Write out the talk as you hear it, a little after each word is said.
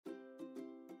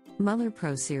Mueller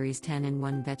Pro Series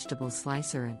 10-in-1 Vegetable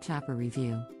Slicer and Chopper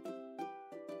Review.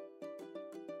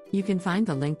 You can find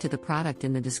the link to the product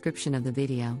in the description of the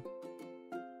video.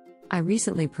 I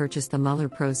recently purchased the Mueller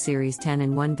Pro Series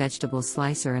 10-in-1 Vegetable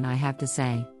Slicer and I have to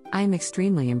say, I am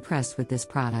extremely impressed with this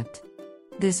product.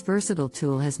 This versatile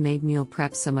tool has made meal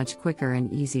prep so much quicker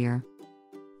and easier.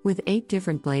 With 8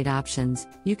 different blade options,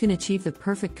 you can achieve the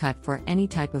perfect cut for any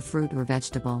type of fruit or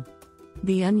vegetable.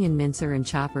 The onion mincer and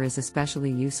chopper is especially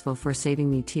useful for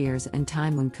saving me tears and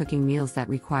time when cooking meals that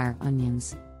require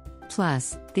onions.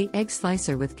 Plus, the egg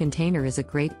slicer with container is a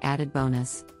great added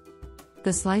bonus.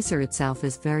 The slicer itself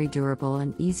is very durable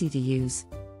and easy to use.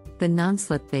 The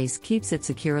non-slip base keeps it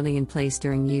securely in place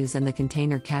during use and the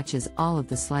container catches all of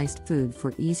the sliced food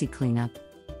for easy cleanup.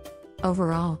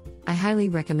 Overall, I highly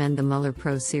recommend the Mueller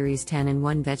Pro Series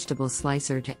 10-in-1 Vegetable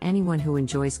Slicer to anyone who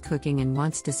enjoys cooking and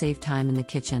wants to save time in the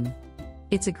kitchen.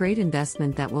 It's a great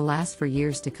investment that will last for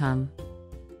years to come.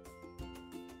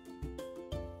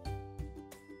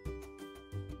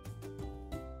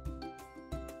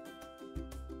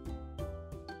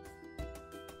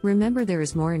 Remember, there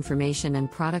is more information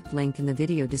and product link in the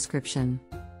video description.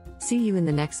 See you in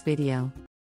the next video.